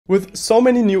With so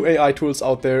many new AI tools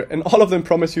out there, and all of them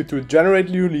promise you to generate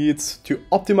new leads, to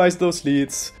optimize those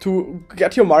leads, to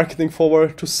get your marketing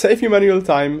forward, to save you manual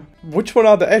time, which one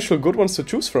are the actual good ones to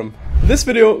choose from? This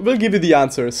video will give you the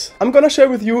answers. I'm gonna share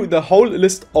with you the whole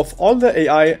list of all the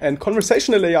AI and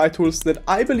conversational AI tools that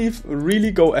I believe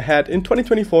really go ahead in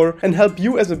 2024 and help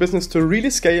you as a business to really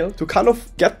scale, to kind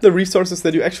of get the resources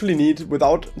that you actually need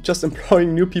without just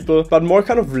employing new people, but more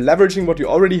kind of leveraging what you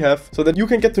already have so that you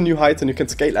can get to new heights and you can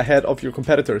scale ahead of your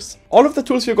competitors. All of the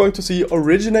tools you're going to see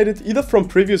originated either from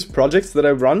previous projects that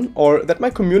I run or that my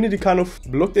community kind of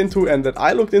looked into and that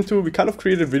I looked into. We kind of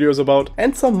created videos about,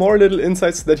 and some more little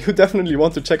insights that you definitely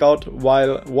want to check out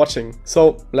while watching.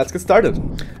 So let's get started.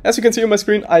 As you can see on my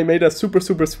screen, I made a super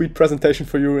sweet presentation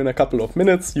for you in a couple of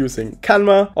minutes using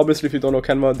Canva. Obviously, if you don't know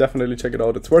Canva, definitely check it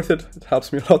out. It's worth it. It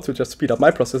helps me a lot to just speed up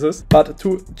my processes. But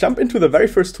to jump into the very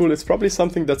first tool, it's probably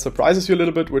something that surprises you a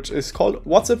little bit, which is called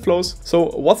WhatsApp Flows.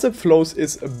 So WhatsApp Flows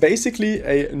is basically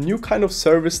a new kind of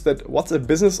service that WhatsApp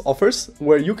Business offers,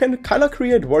 where you can kind of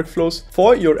create workflows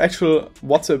for your actual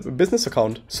WhatsApp business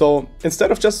account. So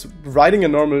instead of just writing a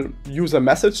normal user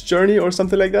message journey or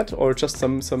something like that, or just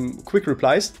some quick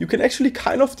replies, you can actually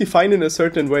kind of define in a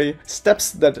certain way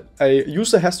steps that a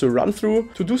user has to run through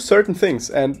to do certain things.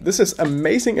 And this is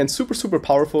amazing and super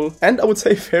powerful. And I would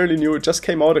say fairly new. It just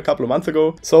came out a couple of months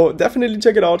ago. So definitely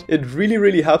check it out. It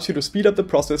really helps you to speed up the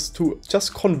process, to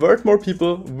just convert more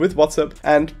people with WhatsApp.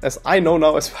 And as I know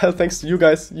now as well, thanks to you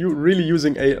guys, you really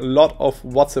using a lot of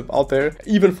WhatsApp out there,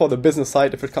 even for the business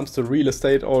side if it comes to real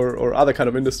estate or other kind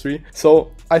of industry.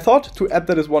 So I thought to add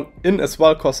that as one in as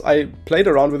well, because I played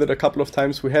around with it a couple of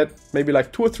times. We had maybe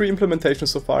like 2 or 3 implementations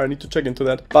so far. I need to check into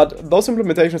that. But those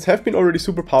implementations have been already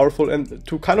super powerful, and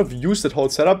to kind of use that whole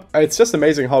setup, it's just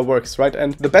amazing how it works, right?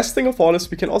 And the best thing of all is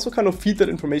we can also kind of feed that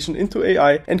information into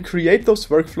AI and create those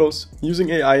workflows using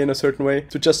AI in a certain way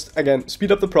to just, again,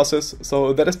 speed up the process.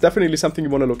 So that is definitely something you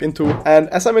want to look into. And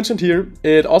as I mentioned here,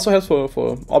 it also helps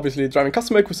for obviously driving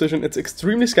customer acquisition. It's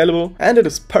extremely scalable, and it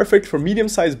is perfect for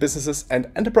medium-sized businesses and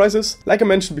enterprises. Like I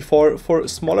mentioned before, for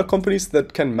smaller companies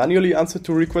that can manually answer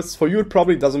to requests, for you it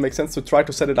probably doesn't make sense to try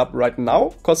to set it up right now,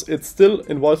 because it still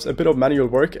involves a bit of manual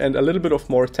work and a little bit of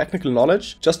more technical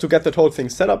knowledge just to get that whole thing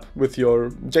set up with your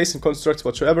JSON constructs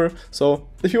whatsoever. So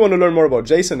if you want to learn more about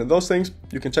JSON and those things,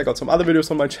 you can check out some other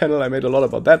videos on my channel. I made a lot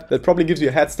about that. That probably gives you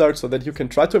a head start so that you can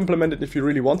try to implement it if you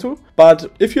really want to.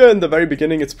 But if you're in the very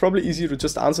beginning, it's probably easier to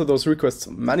just answer those requests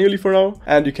manually for now,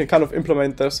 and you can kind of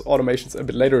implement those automations a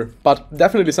bit later. But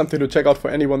definitely something to check out for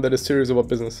anyone that is serious about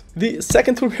business. The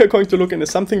second tool we are going to look in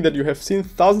is something that you have seen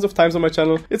thousands of times on my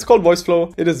channel. It's called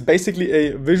VoiceFlow. It is basically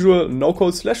a visual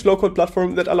no-code/low-code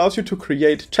platform that allows you to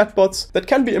create chatbots that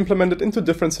can be implemented into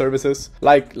different services,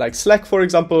 like Slack, for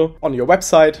example, on your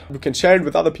website. You can share it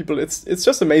with other people. It's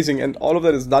just amazing, and all of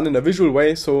that is done in a visual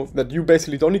way so that you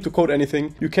basically don't need to code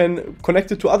anything. You can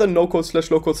connect it to other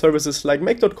no-code/low-code services like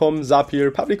Make.com,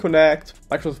 Zapier, Public Connect,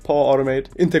 Microsoft Power Automate,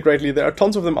 Integrately. There are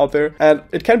tons of them out there, and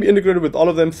it can be integrated with all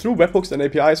of them through webhooks and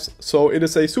APIs. So it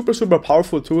is a super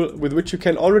powerful tool with which you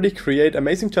can already create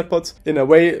amazing chatbots in a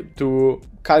way to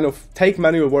kind of take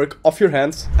manual work off your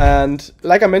hands. And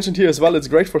like I mentioned here as well, it's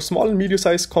great for small and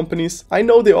medium-sized companies. I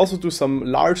know they also do some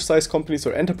large-sized companies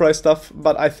or enterprise stuff,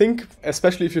 but I think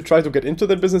especially if you try to get into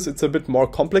that business, it's a bit more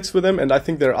complex for them. And I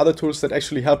think there are other tools that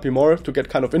actually help you more to get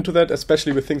kind of into that,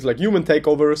 especially with things like human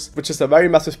takeovers, which is a very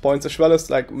massive point, as well as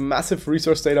like massive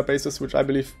resource databases, which I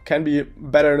believe can be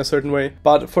better in a certain way.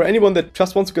 But for anyone that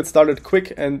just wants to get started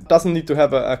quick and doesn't need to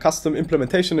have a custom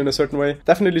implementation in a certain way,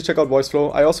 definitely check out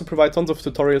VoiceFlow. I also provide tons of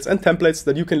tutorials and templates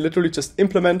that you can literally just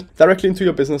implement directly into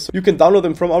your business. You can download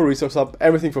them from our resource hub,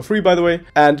 everything for free, by the way,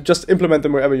 and just implement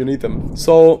them wherever you need them.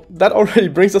 So that already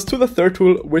brings us to the third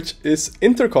tool, which is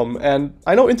Intercom. And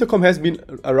I know Intercom has been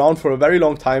around for a very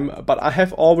long time, but I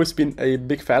have always been a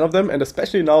big fan of them. And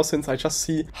especially now, since I just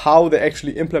see how they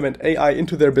actually implement AI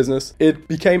into their business, it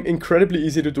became incredibly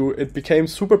easy to do. It became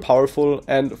super powerful.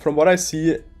 And from what I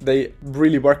see, they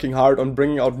really working hard on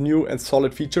bringing out new and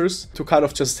solid features to kind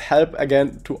of just help, again,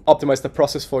 to optimize the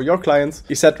process for your clients,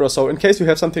 etc. So in case you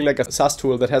have something like a SaaS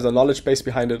tool that has a knowledge base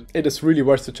behind it, it is really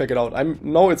worth to check it out. I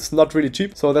know it's not really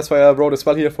cheap, so that's why I wrote as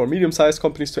well here for medium-sized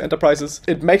companies to enterprises.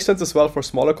 It makes sense as well for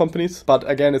smaller companies, but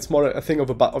again, it's more a thing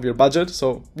of your budget,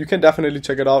 so you can definitely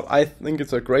check it out. I think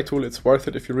it's a great tool. It's worth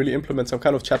it if you really implement some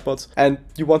kind of chatbots and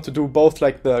you want to do both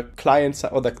like the client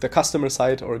side or the customer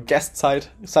side or guest side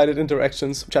sided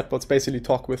interactions chatbots basically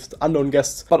talk with unknown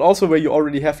guests, but also where you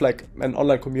already have like an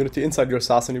online community inside your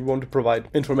SaaS and you want to provide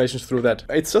information through that.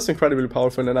 It's just incredibly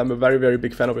powerful and I'm a very, very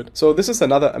big fan of it. So this is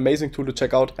another amazing tool to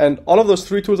check out. And all of those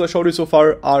 3 tools I showed you so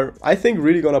far are, I think,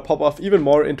 really gonna pop off even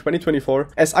more in 2024,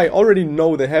 as I already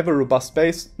know they have a robust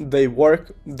base, they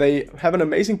work, they have an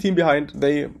amazing team behind,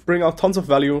 they bring out tons of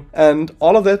value, and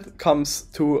all of that comes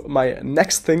to my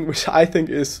next thing, which I think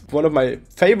is one of my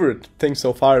favorite things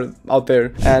so far out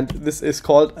there, and this is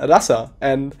called Rasa.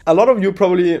 And a lot of you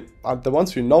probably are the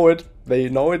ones who know it. They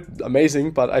know it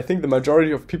amazing, but I think the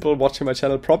majority of people watching my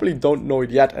channel probably don't know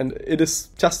it yet, and it is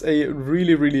just a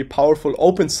really, really powerful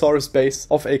open source base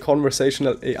of a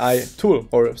conversational AI tool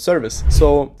or service.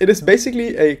 So it is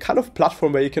basically a kind of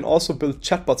platform where you can also build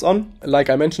chatbots on, like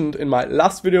I mentioned in my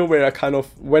last video, where I kind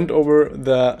of went over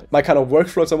my kind of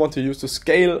workflows I want to use to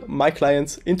scale my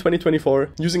clients in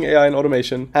 2024 using AI and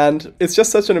automation. And it's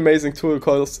just such an amazing tool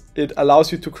because it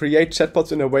allows you to create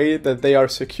chatbots in a way that they are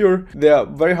secure. They are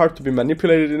very hard to be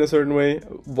manipulated in a certain way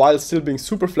while still being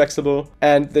super flexible,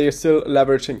 and they are still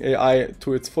leveraging AI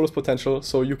to its fullest potential,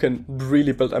 so you can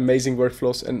really build amazing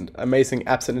workflows and amazing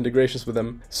apps and integrations with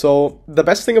them. So the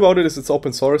best thing about it is it's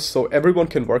open source, so everyone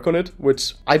can work on it,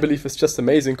 which I believe is just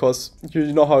amazing, because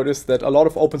you know how it is that a lot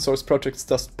of open source projects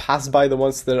just pass by the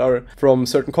ones that are from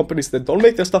certain companies that don't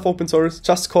make their stuff open source,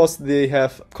 just because they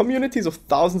have communities of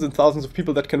thousands and thousands of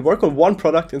people that can work on one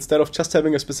product instead of just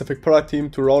having a specific product team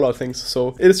to roll out things.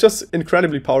 So it's just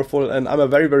incredibly powerful, and I'm a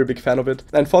very, very big fan of it.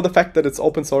 And for the fact that it's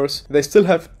open source, they still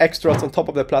have extras on top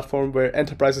of their platform where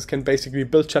enterprises can basically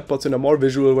build chatbots in a more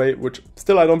visual way, which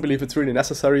still I don't believe it's really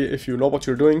necessary if you know what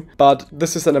you're doing. But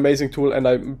this is an amazing tool, and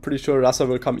I'm pretty sure Rasa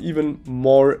will come even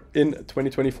more in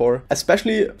 2024,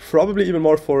 especially probably even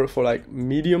more for like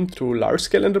medium to large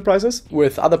scale enterprises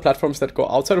with other platforms that go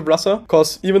outside of Rasa.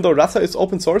 Because even though Rasa is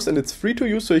open source and it's free to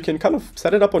use, so you can kind of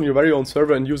set it up on your very own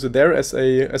server and use it there as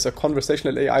a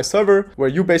conversational AI server, where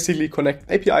you basically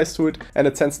connect APIs to it and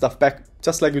it sends stuff back,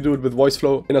 just like you do it with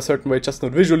VoiceFlow in a certain way, just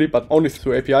not visually, but only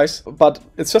through APIs. But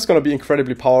it's just going to be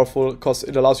incredibly powerful because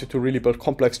it allows you to really build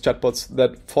complex chatbots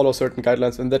that follow certain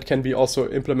guidelines, and that can be also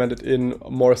implemented in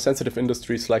more sensitive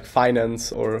industries like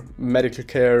finance or medical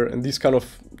care and these kind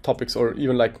of topics, or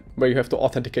even like where you have to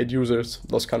authenticate users,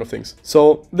 those kind of things.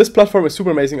 So this platform is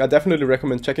super amazing. I definitely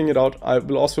recommend checking it out. I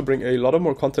will also bring a lot of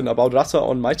more content about Rasa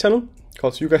on my channel,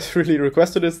 because you guys really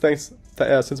requested it, thanks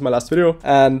since my last video,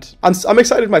 and I'm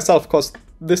excited myself because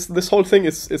this whole thing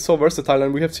is so versatile,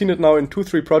 and we have seen it now in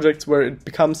 2-3 projects where it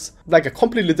becomes like a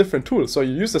completely different tool. So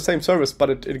you use the same service, but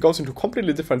it goes into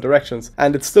completely different directions,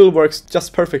 and it still works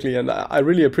just perfectly. And I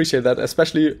really appreciate that,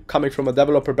 especially coming from a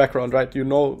developer background, right? You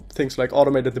know, things like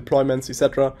automated deployments,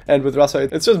 etc. And with Rasa,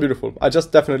 it's just beautiful. I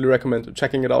just definitely recommend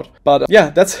checking it out. But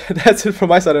yeah, that's it from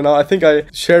my side. And now I think I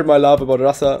shared my love about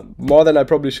Rasa more than I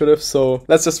probably should have. So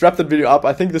let's just wrap that video up.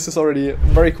 I think this is already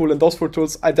very cool, and those 4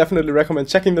 tools, I definitely recommend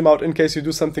checking them out in case you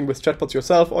do something with chatbots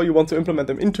yourself or you want to implement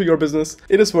them into your business.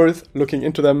 It is worth looking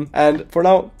into them. And for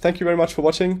now, thank you very much for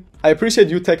watching. I appreciate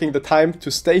you taking the time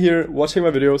to stay here watching my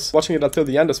videos, watching it until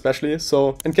the end especially.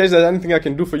 So in case there's anything I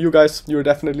can do for you guys, you're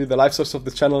definitely the life source of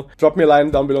this channel. Drop me a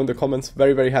line down below in the comments.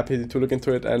 Very, very happy to look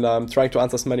into it, and I'm trying to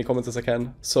answer as many comments as I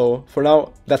can. So for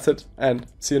now, that's it, and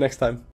see you next time.